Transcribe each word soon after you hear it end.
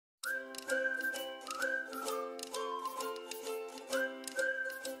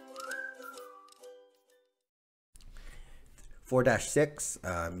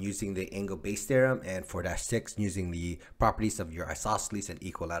4-6 using the angle base theorem, and 4-6 using the properties of your isosceles and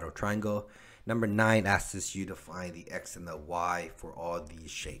equilateral triangle. Number 9 asks you to find the x and the y for all these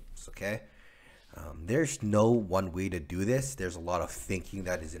shapes, okay? There's no one way to do this. There's a lot of thinking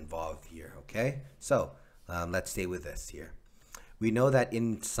that is involved here, okay? So let's stay with this here. We know that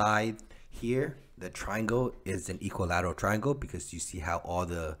inside here, the triangle is an equilateral triangle because you see how all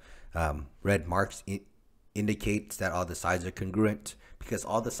the red marks indicates that all the sides are congruent. Because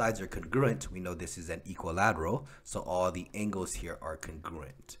all the sides are congruent, we know this is an equilateral, so all the angles here are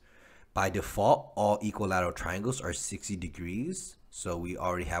congruent. By default, all equilateral triangles are 60 degrees, so we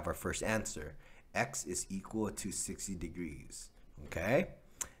already have our first answer. X is equal to 60 degrees, okay?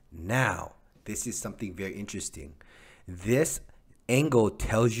 Now, this is something very interesting. This angle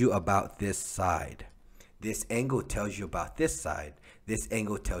tells you about this side. This angle tells you about this side. This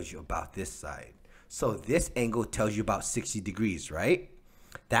angle tells you about this side. So this angle tells you about 60 degrees, right?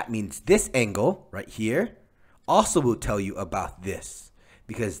 That means this angle right here also will tell you about this,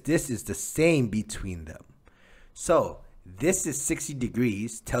 because this is the same between them. So this is 60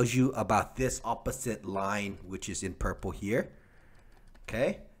 degrees, tells you about this opposite line, which is in purple here,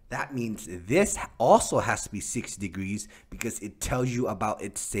 okay? That means this also has to be 60 degrees because it tells you about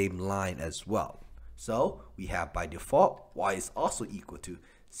its same line as well. So we have by default, y is also equal to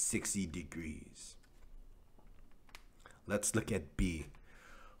 60 degrees. Let's look at B.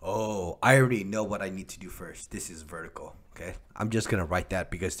 Oh, I already know what I need to do first. This is vertical, okay? I'm just gonna write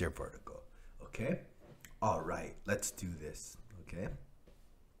that because they're vertical, okay? All right, let's do this, okay?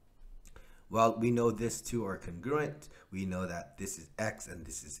 Well, we know these two are congruent. We know that this is x and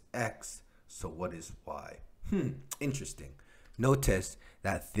this is x. So what is y? Interesting. Notice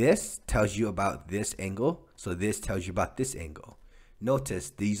that this tells you about this angle. So this tells you about this angle. Notice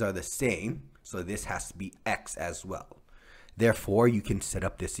these are the same. So this has to be x as well. Therefore, you can set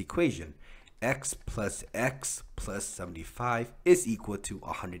up this equation. X plus 75 is equal to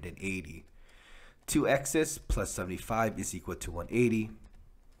 180. 2x's plus 75 is equal to 180.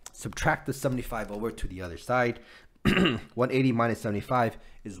 Subtract the 75 over to the other side. 180 minus 75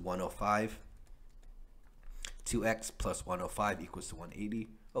 is 105. 2x plus 105 equals to 180.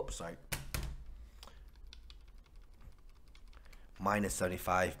 Oh, sorry. Minus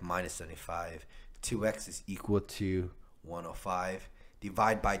 75 minus 75. 2x is equal to 105.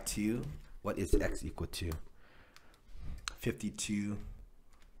 Divide by 2. What is x equal to? 52.5.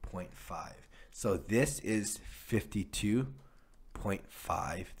 So this is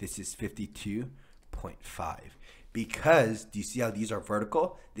 52.5. This is 52.5. Because, do you see how these are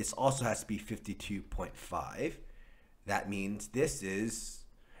vertical? This also has to be 52.5. That means this is,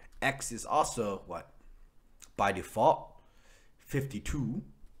 x is also what? By default,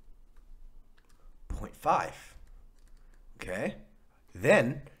 52.5. Okay?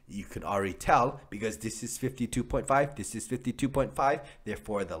 Then, you can already tell, because this is 52.5, this is 52.5,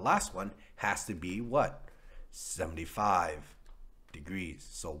 therefore the last one has to be what? 75 degrees.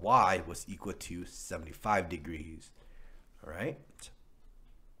 So y was equal to 75 degrees. All right.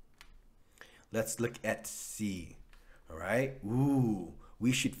 Let's look at C. All right. Ooh,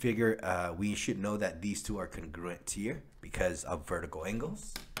 we should know that these two are congruent here because of vertical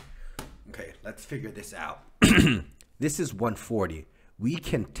angles. Okay, let's figure this out. This is 140. We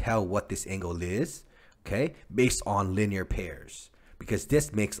can tell what this angle is, okay, based on linear pairs, because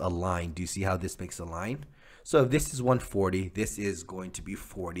this makes a line. Do you see how this makes a line? So if this is 140, this is going to be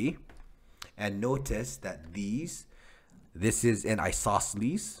 40. And notice that this is an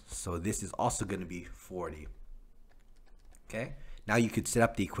isosceles, so this is also going to be 40. Okay, now you could set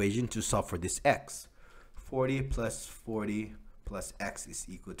up the equation to solve for this x. 40 plus x is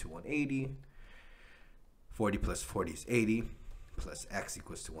equal to 180. 40 plus 40 is 80. Plus x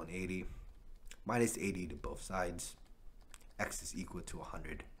equals to 180. Minus 80 to both sides. X is equal to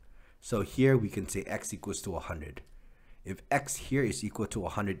 100. So here we can say x equals to 100. If x here is equal to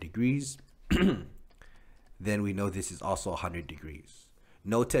 100 degrees, then we know this is also 100 degrees.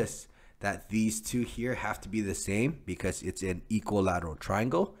 Notice that these two here have to be the same because it's an equilateral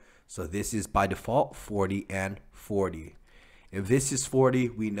triangle. So this is by default 40 and 40. If this is 40,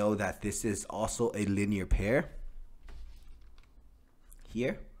 we know that this is also a linear pair.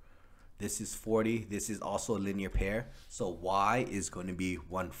 Here, this is 40. This is also a linear pair. So y is going to be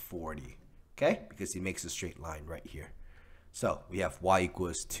 140, okay? Because it makes a straight line right here. So we have y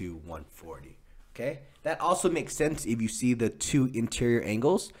equals to 140, okay? That also makes sense if you see the two interior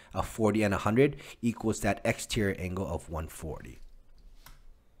angles of 40 and 100 equals that exterior angle of 140.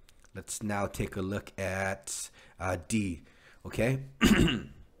 Let's now take a look at D, okay?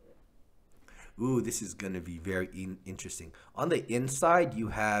 Ooh, this is going to be very interesting. On the inside, you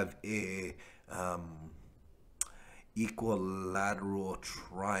have a equilateral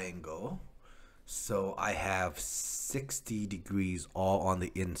triangle. So I have 60 degrees all on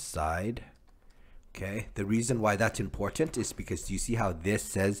the inside. Okay, the reason why that's important is because you see how this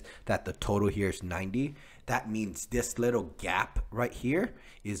says that the total here is 90? That means this little gap right here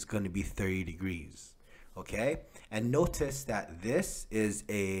is going to be 30 degrees. Okay, and notice that this is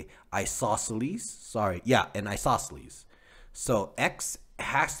a isosceles. An isosceles. So x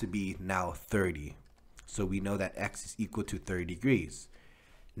has to be now 30. So we know that x is equal to 30 degrees.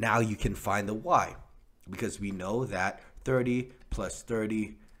 Now you can find the y, because we know that 30 plus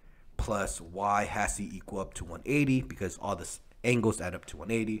 30 plus y has to equal up to 180, because all the angles add up to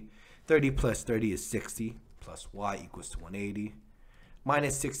 180. 30 plus 30 is 60, plus y equals to 180.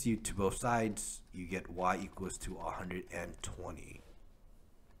 Minus 60 to both sides, you get y equals to 120.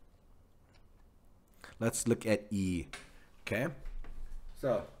 Let's look at E. Okay,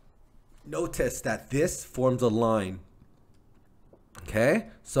 so notice that this forms a line. Okay,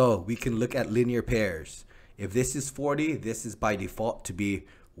 so we can look at linear pairs. If this is 40, this is by default to be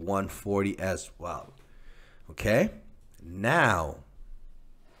 140 as well. Okay, now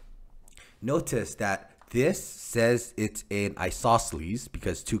notice that this says it's an isosceles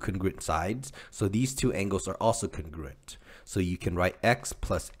because two congruent sides. So these two angles are also congruent. So you can write x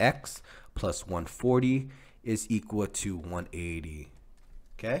plus 140 is equal to 180.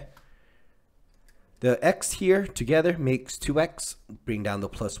 Okay. The x here together makes 2x. Bring down the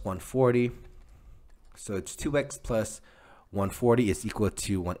plus 140. So it's 2x plus 140 is equal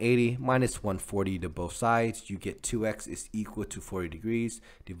to 180 minus 140 to both sides. You get 2x is equal to 40 degrees.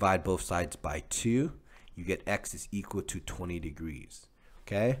 Divide both sides by 2. You get x is equal to 20 degrees.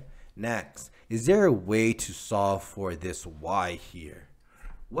 Okay. Next, is there a way to solve for this y here?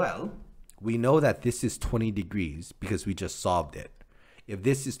 Well, we know that this is 20 degrees because we just solved it. If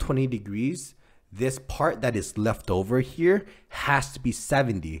this is 20 degrees, this part that is left over here has to be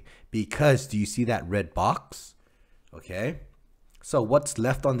 70, because do you see that red box? Okay, so what's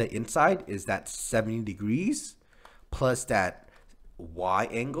left on the inside is that 70 degrees plus that y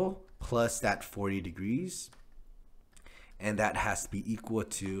angle plus that 40 degrees, and that has to be equal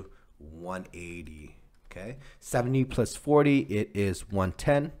to 180. Okay, 70 plus 40, it is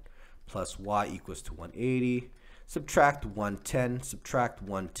 110, plus y equals to 180. Subtract 110, subtract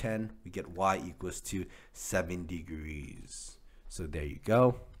 110, we get y equals to 7 degrees. So there you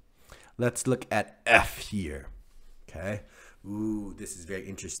go. Let's look at F here. Okay. Ooh, this is very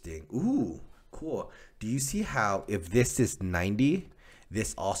interesting. Ooh, cool. Do you see how if this is 90,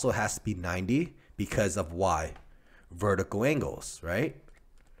 this also has to be 90 because of y? Vertical angles, right?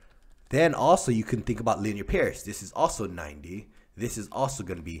 Then also you can think about linear pairs. This is also 90. This is also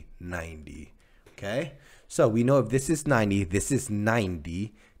going to be 90. Okay. So we know if this is 90, this is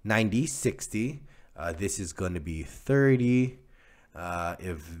 90, 90, 60. This is going to be 30.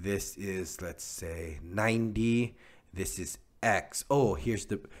 If this is, let's say, 90, this is x. Oh,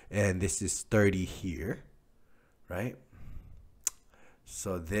 and this is 30 here, right?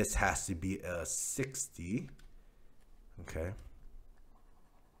 So this has to be a 60. Okay.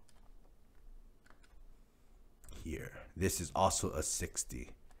 Here. This is also a 60.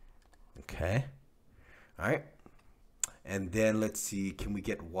 Okay. All right. And then let's see, can we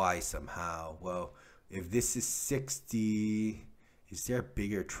get y somehow? Well, if this is 60, is there a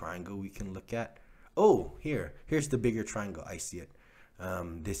bigger triangle we can look at? Oh, here's the bigger triangle. I see it.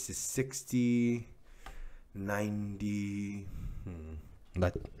 This is 60, 90.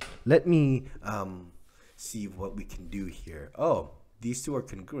 Let me see what we can do here. Oh, these two are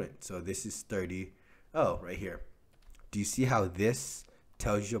congruent. So this is 30. Oh, right here. Do you see how this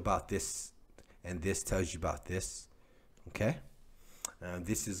tells you about this and this tells you about this? Okay.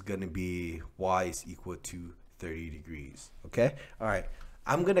 This is going to be y is equal to 30 degrees. Okay. All right.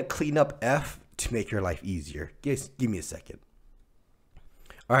 I'm going to clean up F to make your life easier. Give me a second.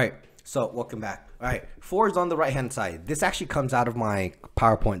 All right. So welcome back. All right. 4 is on the right hand side. This actually comes out of my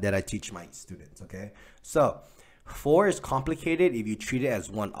PowerPoint that I teach my students. Okay. So 4 is complicated if you treat it as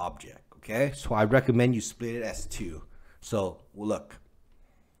one object. Okay. So I recommend you split it as 2. So we'll look.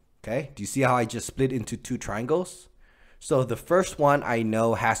 Okay. Do you see how I just split into 2 triangles? So the first one I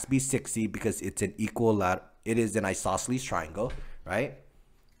know has to be 60 because it's an it is an isosceles triangle, right?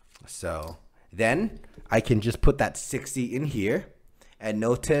 So then I can just put that 60 in here and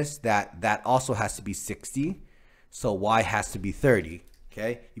notice that that also has to be 60. So y has to be 30.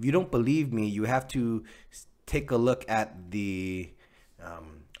 Okay. If you don't believe me, you have to take a look at the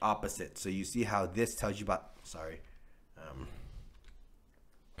opposite. So you see how this tells you about,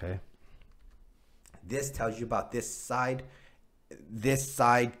 okay. this tells you about this side. This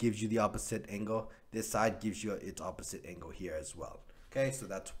side gives you the opposite angle. This side gives you its opposite angle here as well. Okay, so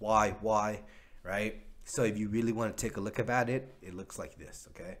that's y, right? So if you really want to take a look at it, it looks like this,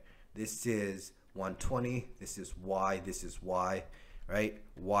 okay? This is 120, this is y, right?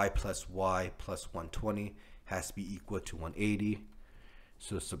 Y plus 120 has to be equal to 180.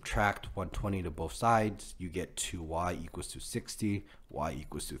 So subtract 120 to both sides, you get 2y equals to 60, y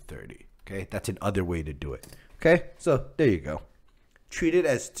equals to 30. Okay, that's another way to do it. Okay, so there you go. Treat it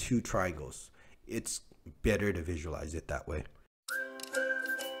as two triangles. It's better to visualize it that way.